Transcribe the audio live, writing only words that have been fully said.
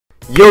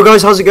Yo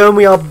guys, how's it going?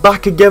 We are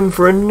back again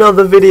for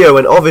another video,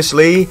 and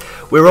obviously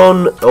we're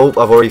on, oh,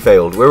 I've already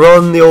failed. We're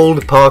on the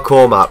old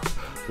parkour map.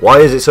 Why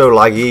is it so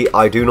laggy?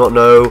 I do not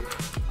know.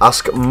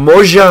 Ask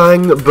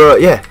Mojang,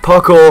 but yeah,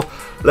 parkour,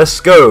 let's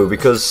go,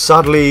 because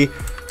sadly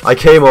I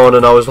came on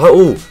and I was like,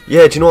 oh,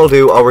 yeah, do you know what I'll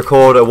do? I'll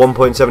record a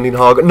 1.17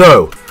 hog.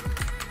 No!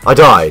 I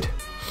died.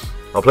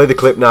 I'll play the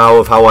clip now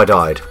of how I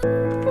died.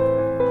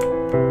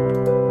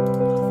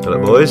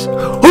 Hello, boys.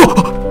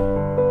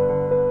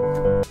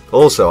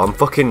 Also, I've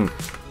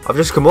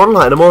just come on,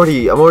 like, and I'm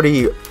already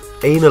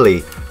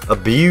anally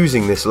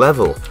abusing this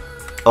level.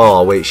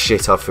 Oh wait,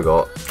 shit, I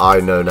forgot. I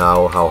know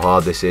now how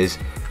hard this is.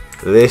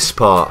 This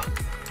part.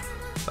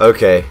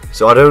 Okay,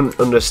 so I don't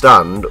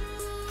understand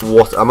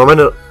what am I meant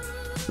to.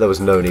 There was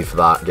no need for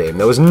that game.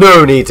 There was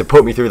no need to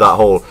put me through that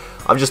hole.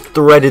 I've just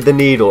threaded the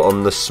needle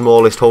on the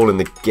smallest hole in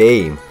the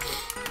game.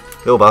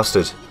 Little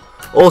bastard.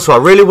 Also, I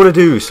really want to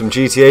do some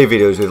GTA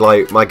videos with,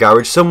 like, my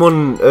garage.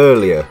 Someone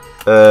earlier,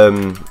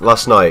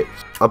 last night,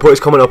 I put his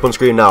comment up on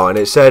screen now, and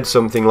it said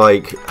something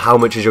like, how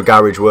much is your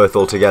garage worth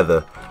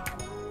altogether?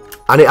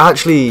 And it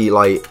actually,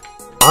 like,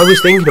 I was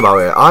thinking about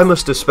it. I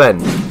must have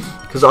spent,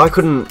 because I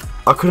couldn't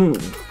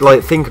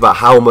like think about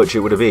how much it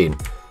would have been,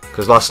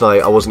 because last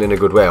night I wasn't in a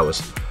good way. I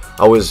was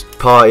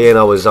partying,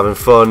 I was having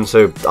fun,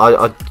 so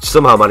I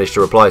somehow managed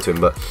to reply to him.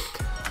 But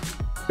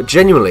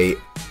genuinely,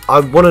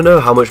 I want to know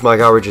how much my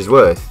garage is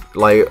worth.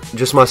 Like,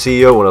 just my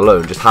CEO one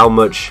alone, just how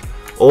much,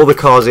 all the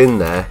cars in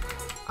there,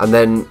 and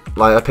then,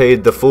 like, I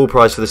paid the full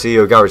price for the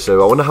CEO garage,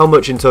 so I wonder how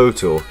much in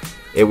total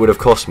it would have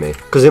cost me.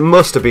 Because it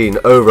must have been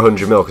over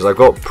 100 mil, because I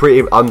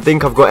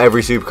think I've got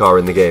every supercar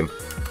in the game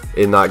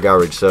in that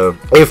garage, so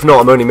if not,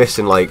 I'm only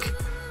missing, like,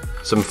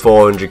 some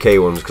 400k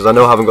ones, because I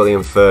know I haven't got the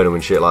Inferno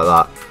and shit like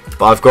that,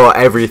 but I've got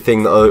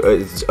everything that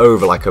is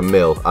over, like, a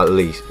mil, at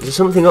least. There's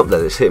something up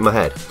there that's hitting my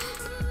head.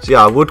 So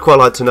yeah, I would quite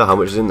like to know how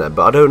much is in there,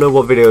 but I don't know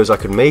what videos I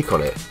could make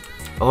on it.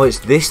 Oh, it's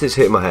this that's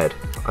hitting my head.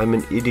 I'm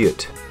an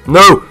idiot.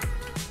 No!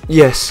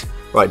 Yes.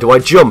 Right, do I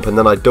jump and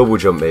then I double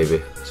jump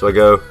maybe? So I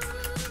go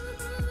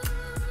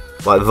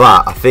like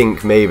that, I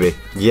think, maybe.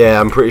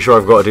 Yeah, I'm pretty sure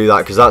I've got to do that,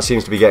 because that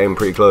seems to be getting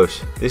pretty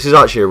close. This is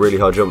actually a really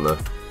hard jump though.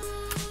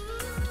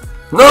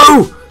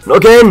 No! Not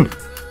again!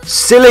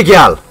 Silly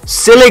gal!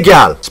 Silly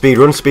gal!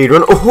 Speedrun,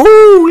 speedrun.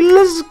 Oh,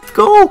 let's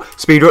go!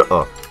 Speedrun.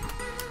 Oh.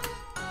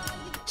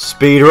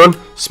 Speedrun.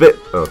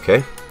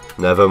 Okay.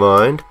 Never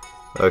mind.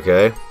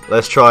 Okay.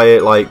 Let's try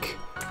it like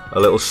a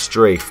little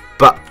strafe.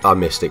 But I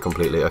missed it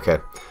completely. Okay.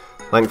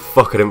 Thank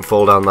fuck I didn't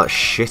fall down that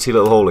shitty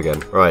little hole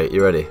again. Right,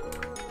 you ready?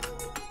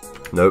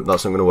 Nope,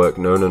 that's not going to work.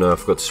 No, I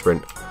forgot to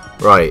sprint.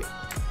 Right.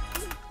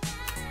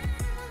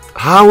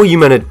 How are you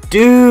meant to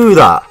do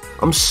that?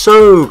 I'm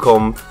so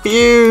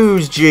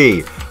confused,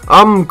 G.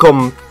 I'm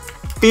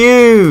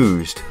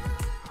confused.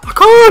 I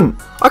can't.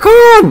 I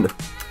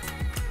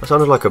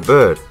sounded like a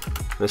bird.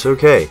 It's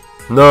okay.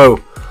 No.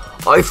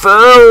 I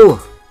fell.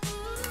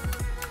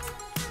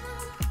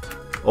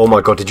 Oh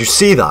my god, did you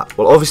see that?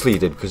 Well, obviously you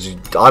did, because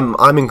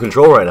I'm in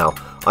control right now.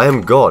 I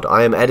am God.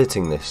 I am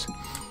editing this.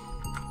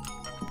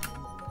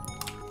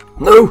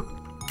 No!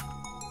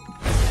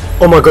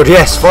 Oh my god,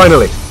 yes,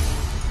 finally!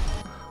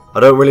 I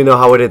don't really know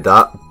how I did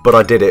that, but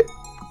I did it.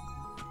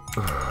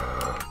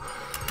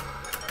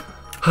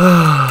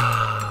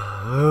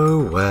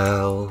 Oh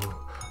well.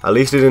 At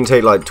least it didn't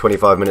take like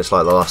 25 minutes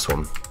like the last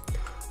one.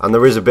 And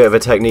there is a bit of a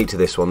technique to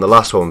this one. The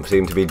last one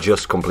seemed to be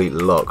just complete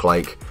luck.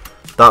 Like,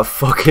 that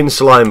fucking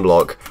slime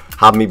block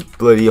had me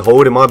bloody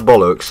holding my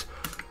bollocks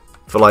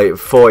for like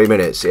 40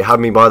 minutes. It had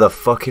me by the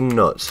fucking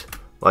nuts.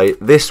 Like,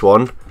 this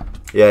one,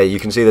 yeah, you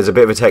can see there's a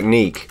bit of a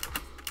technique.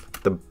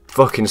 The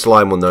fucking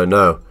slime one though,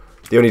 no.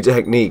 The only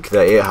technique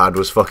that it had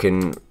was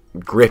fucking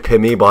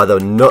gripping me by the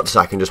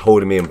nutsack and just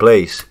holding me in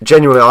place.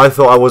 Genuinely, I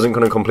thought I wasn't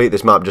going to complete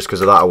this map just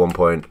because of that at one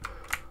point.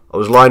 I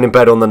was lying in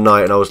bed on the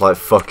night and I was like,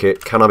 fuck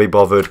it, can I be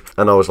bothered?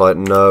 And I was like,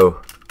 no.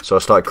 So I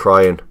started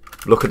crying.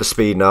 Look at the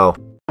speed now.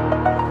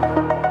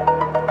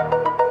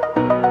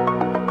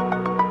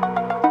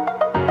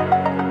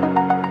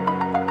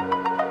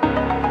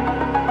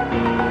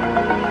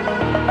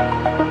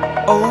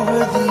 Over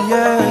the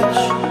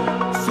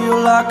edge, feel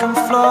like I'm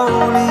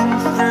floating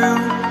through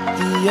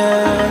the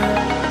air.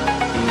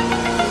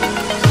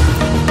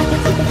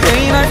 The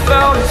pain I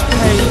felt is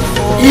paid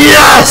for.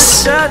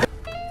 Yes!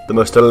 The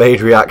most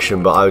delayed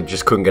reaction, but I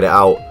just couldn't get it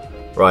out.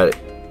 Right.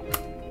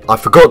 I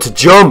forgot to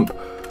jump!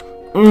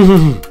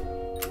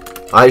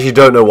 I actually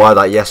don't know why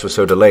that yes was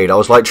so delayed. I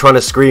was like trying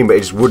to scream, but it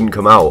just wouldn't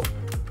come out.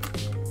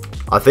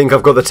 I think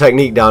I've got the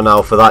technique down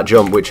now for that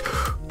jump, which...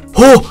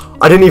 Oh!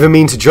 I didn't even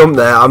mean to jump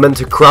there. I meant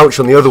to crouch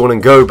on the other one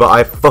and go, but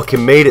I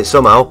fucking made it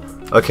somehow.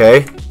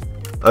 Okay.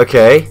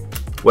 Okay.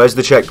 Where's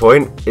the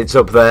checkpoint? It's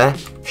up there.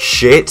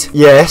 Shit.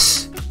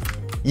 Yes.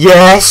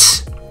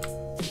 Yes.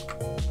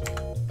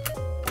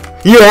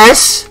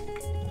 Yes.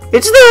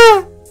 It's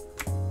there.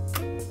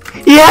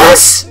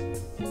 Yes.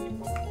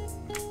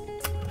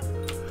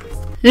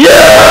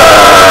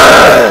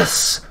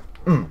 Yes.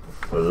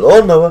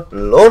 Lawnmower,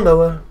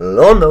 lawnmower,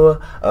 lawnmower,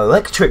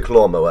 electric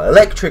lawnmower,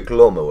 electric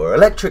lawnmower,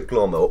 electric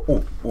lawnmower.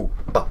 Ooh, ooh,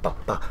 ba, ba,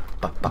 ba.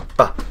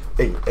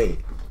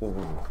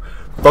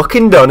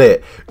 fucking done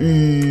it.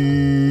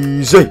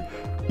 Easy.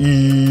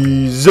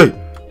 Easy.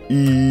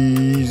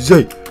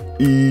 Easy.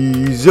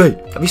 Easy.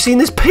 Have you seen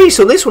this pace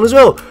on this one as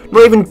well?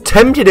 Not even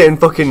tempted it and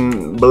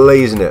fucking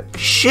blazing it.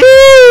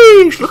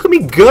 Sheesh, look at me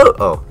go.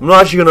 Oh, I'm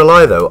not actually gonna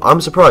lie though, I'm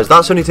surprised.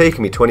 That's only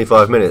taken me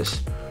 25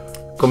 minutes.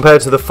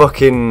 Compared to the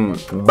fucking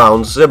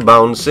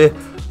bouncy.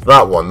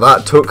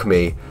 That took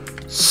me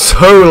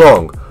so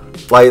long.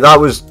 Like, that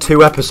was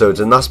 2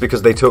 episodes, and that's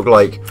because they took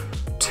like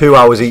 2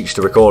 hours each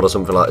to record or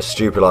something like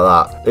stupid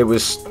like that. It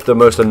was the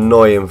most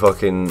annoying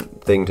fucking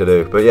thing to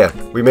do. But yeah,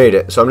 we made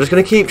it. So I'm just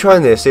going to keep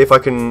trying this, see if I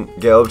can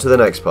get up to the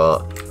next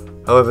part.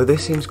 However,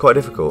 this seems quite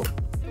difficult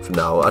for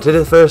now. I did it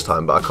the first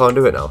time, but I can't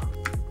do it now.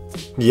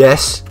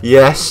 Yes,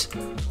 yes.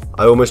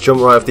 I almost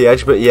jumped right off the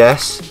edge, but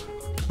yes.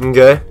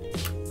 Okay.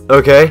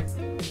 Okay.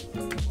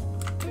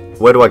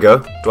 Where do I go?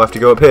 Do I have to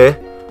go up here?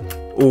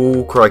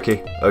 Ooh,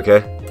 crikey.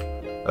 Okay.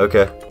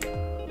 Okay.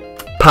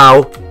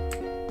 Pow.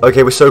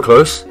 Okay, we're so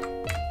close.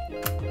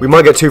 We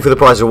might get 2 for the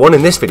price of 1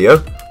 in this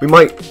video. We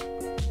might...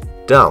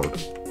 Down.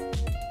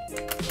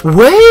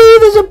 Wait,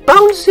 there's a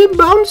bouncy.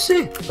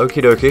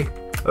 Okie dokie.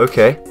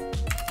 Okay.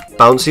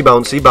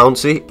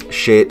 Bouncy.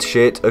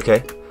 Shit.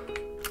 Okay.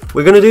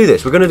 We're gonna do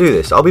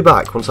this. I'll be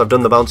back once I've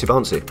done the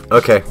bouncy.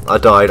 Okay, I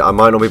died. I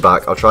might not be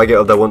back. I'll try to get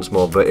up there once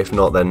more, but if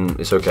not, then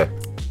it's okay.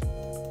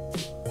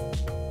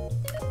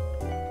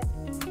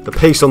 The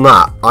pace on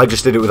that, I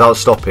just did it without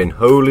stopping.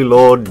 Holy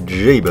Lord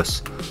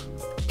Jeebus.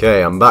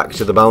 Okay, I'm back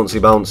to the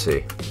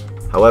bouncy.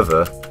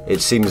 However, it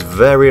seems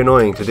very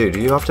annoying to do. Do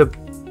you have to...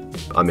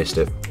 I missed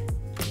it.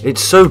 It's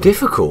so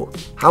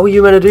difficult. How are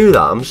you meant to do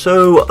that? I'm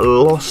so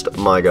lost,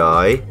 my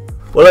guy.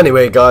 Well,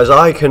 anyway, guys,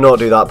 I cannot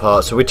do that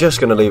part, so we're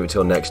just going to leave it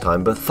till next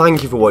time. But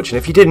thank you for watching.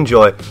 If you did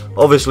enjoy,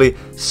 obviously,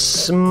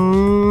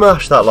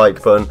 smash that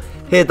like button.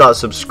 Hit that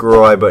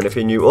subscribe button if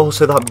you're new.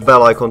 Also, that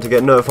bell icon to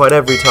get notified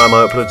every time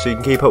I upload so you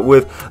can keep up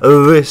with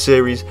this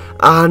series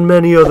and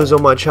many others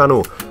on my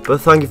channel.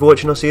 But thank you for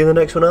watching. I'll see you in the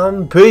next one,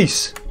 and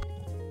peace.